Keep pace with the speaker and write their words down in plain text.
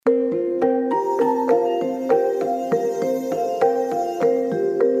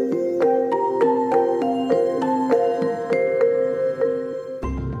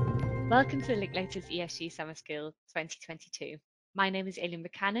Welcome to Linklaters ESG Summer School 2022. My name is Aileen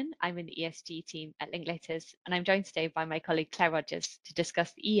Buchanan. I'm in the ESG team at Linklaters, and I'm joined today by my colleague Claire Rogers to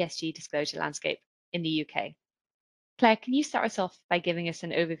discuss the ESG disclosure landscape in the UK. Claire, can you start us off by giving us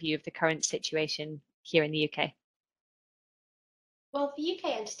an overview of the current situation here in the UK? Well, for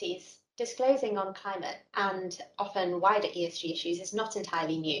UK entities, disclosing on climate and often wider ESG issues is not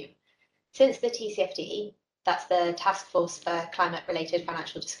entirely new. Since the TCFD, that's the Task Force for Climate-Related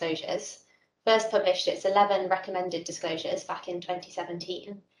Financial Disclosures, first published its 11 recommended disclosures back in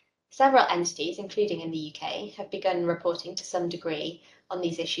 2017, several entities, including in the UK, have begun reporting to some degree on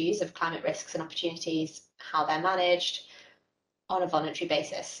these issues of climate risks and opportunities, how they're managed, on a voluntary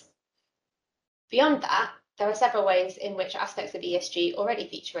basis. Beyond that, there are several ways in which aspects of ESG already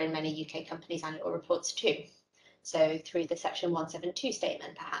feature in many UK companies' annual reports too. So through the Section 172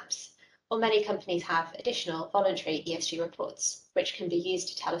 statement, perhaps, or many companies have additional voluntary ESG reports, which can be used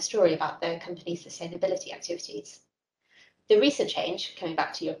to tell a story about the company's sustainability activities. The recent change, coming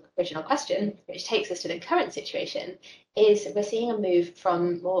back to your original question, which takes us to the current situation, is we're seeing a move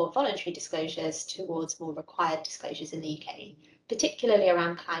from more voluntary disclosures towards more required disclosures in the UK, particularly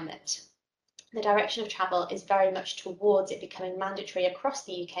around climate. The direction of travel is very much towards it becoming mandatory across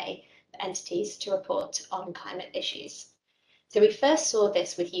the UK for entities to report on climate issues. So we first saw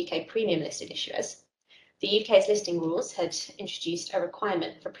this with UK premium listed issuers. The UK's listing rules had introduced a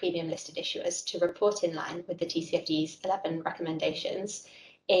requirement for premium listed issuers to report in line with the TCFD's 11 recommendations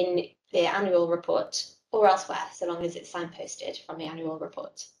in the annual report or elsewhere, so long as it's signposted from the annual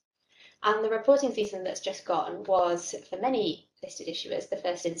report. And the reporting season that's just gone was, for many listed issuers, the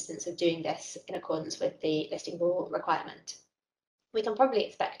first instance of doing this in accordance with the listing rule requirement. We can probably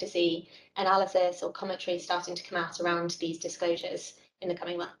expect to see analysis or commentary starting to come out around these disclosures in the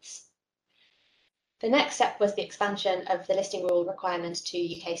coming months. The next step was the expansion of the listing rule requirement to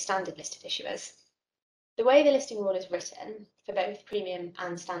UK standard listed issuers. The way the listing rule is written for both premium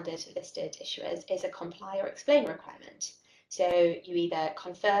and standard listed issuers is a comply or explain requirement. So you either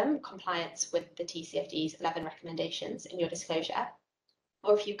confirm compliance with the TCFD's 11 recommendations in your disclosure,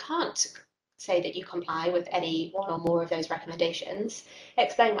 or if you can't say that you comply with any one or more of those recommendations,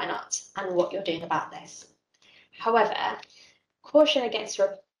 explain why not and what you're doing about this. However, caution against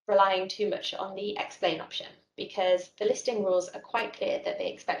relying too much on the explain option, because the listing rules are quite clear that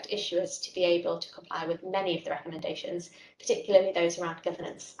they expect issuers to be able to comply with many of the recommendations, particularly those around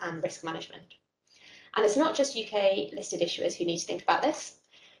governance and risk management. And it's not just UK listed issuers who need to think about this.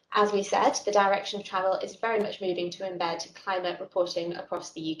 As we said, the direction of travel is very much moving to embed climate reporting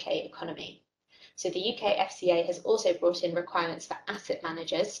across the UK economy. So the UK FCA has also brought in requirements for asset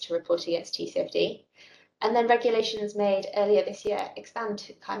managers to report against TCFD. And then regulations made earlier this year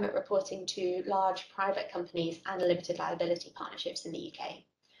expand climate reporting to large private companies and limited liability partnerships in the UK.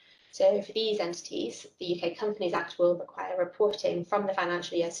 So for these entities, the UK Companies Act will require reporting from the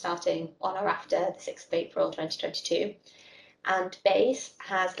financial year starting on or after the 6th of April 2022. And BEIS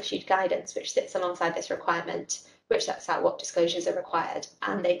has issued guidance which sits alongside this requirement, which sets out what disclosures are required,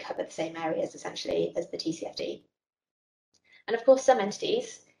 and they cover the same areas essentially as the TCFD. And of course, some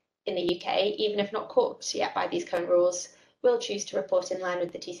entities in the UK, even if not caught yet by these current rules, will choose to report in line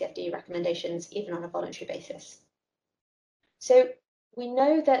with the TCFD recommendations, even on a voluntary basis. So we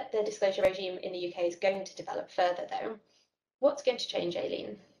know that the disclosure regime in the UK is going to develop further, though. What's going to change,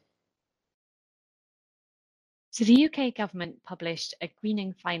 Aileen? So the UK government published a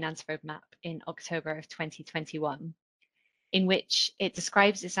greening finance roadmap in October of 2021, in which it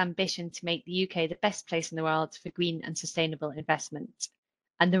describes its ambition to make the UK the best place in the world for green and sustainable investment.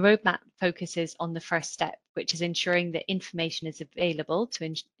 And the roadmap focuses on the first step, which is ensuring that information is available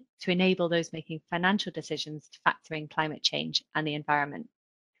to enable those making financial decisions to factor in climate change and the environment.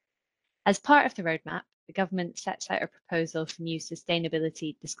 As part of the roadmap, the government sets out a proposal for new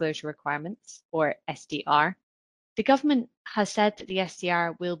sustainability disclosure requirements, or SDR. The government has said that the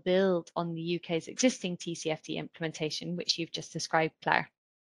SDR will build on the UK's existing TCFD implementation, which you've just described, Claire,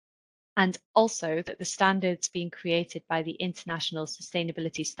 and also that the standards being created by the International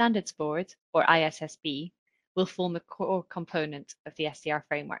Sustainability Standards Board, or ISSB, will form a core component of the SDR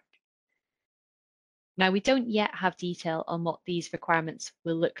framework. Now, we don't yet have detail on what these requirements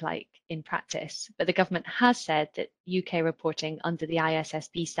will look like in practice, but the government has said that UK reporting under the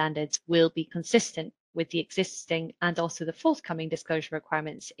ISSB standards will be consistent with the existing and also the forthcoming disclosure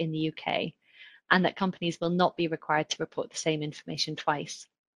requirements in the UK, and that companies will not be required to report the same information twice.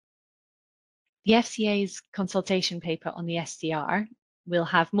 The FCA's consultation paper on the SDR will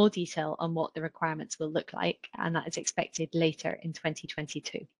have more detail on what the requirements will look like, and that is expected later in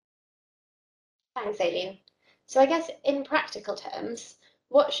 2022. Thanks, Aileen. So I guess in practical terms,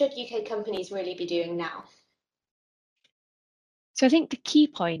 What should UK companies really be doing now? So I think the key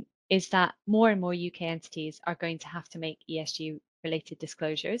point is that more and more UK entities are going to have to make ESG related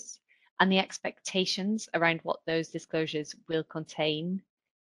disclosures, and the expectations around what those disclosures will contain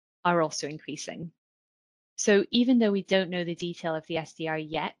are also increasing. So even though we don't know the detail of the SDR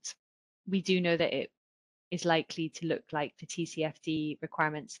yet, we do know that it is likely to look like the TCFD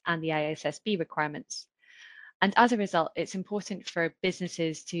requirements and the ISSB requirements. And as a result, it's important for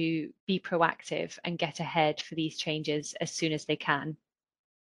businesses to be proactive and get ahead for these changes as soon as they can.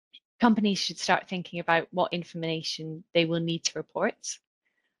 Companies should start thinking about what information they will need to report,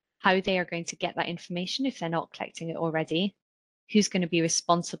 how they are going to get that information if they're not collecting it already, who's going to be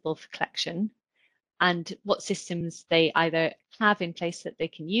responsible for collection, and what systems they either have in place that they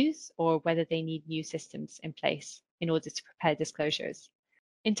can use or whether they need new systems in place in order to prepare disclosures.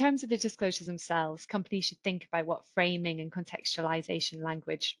 In terms of the disclosures themselves, companies should think about what framing and contextualization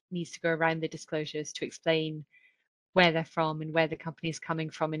language needs to go around the disclosures to explain where they're from and where the company is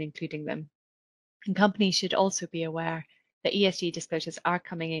coming from in including them. And companies should also be aware that ESG disclosures are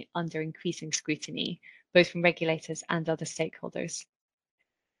coming under increasing scrutiny, both from regulators and other stakeholders.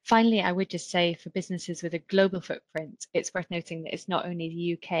 Finally, I would just say for businesses with a global footprint, it's worth noting that it's not only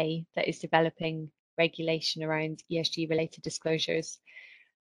the UK that is developing regulation around ESG related disclosures.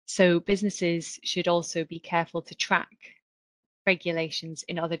 So businesses should also be careful to track regulations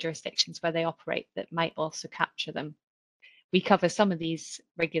in other jurisdictions where they operate that might also capture them. We cover some of these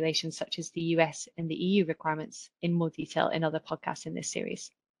regulations, such as the US and the EU requirements, in more detail in other podcasts in this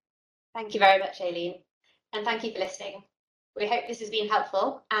series. Thank you very much, Aileen, and thank you for listening. We hope this has been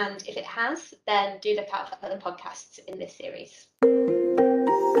helpful, and if it has, then do look out for other podcasts in this series.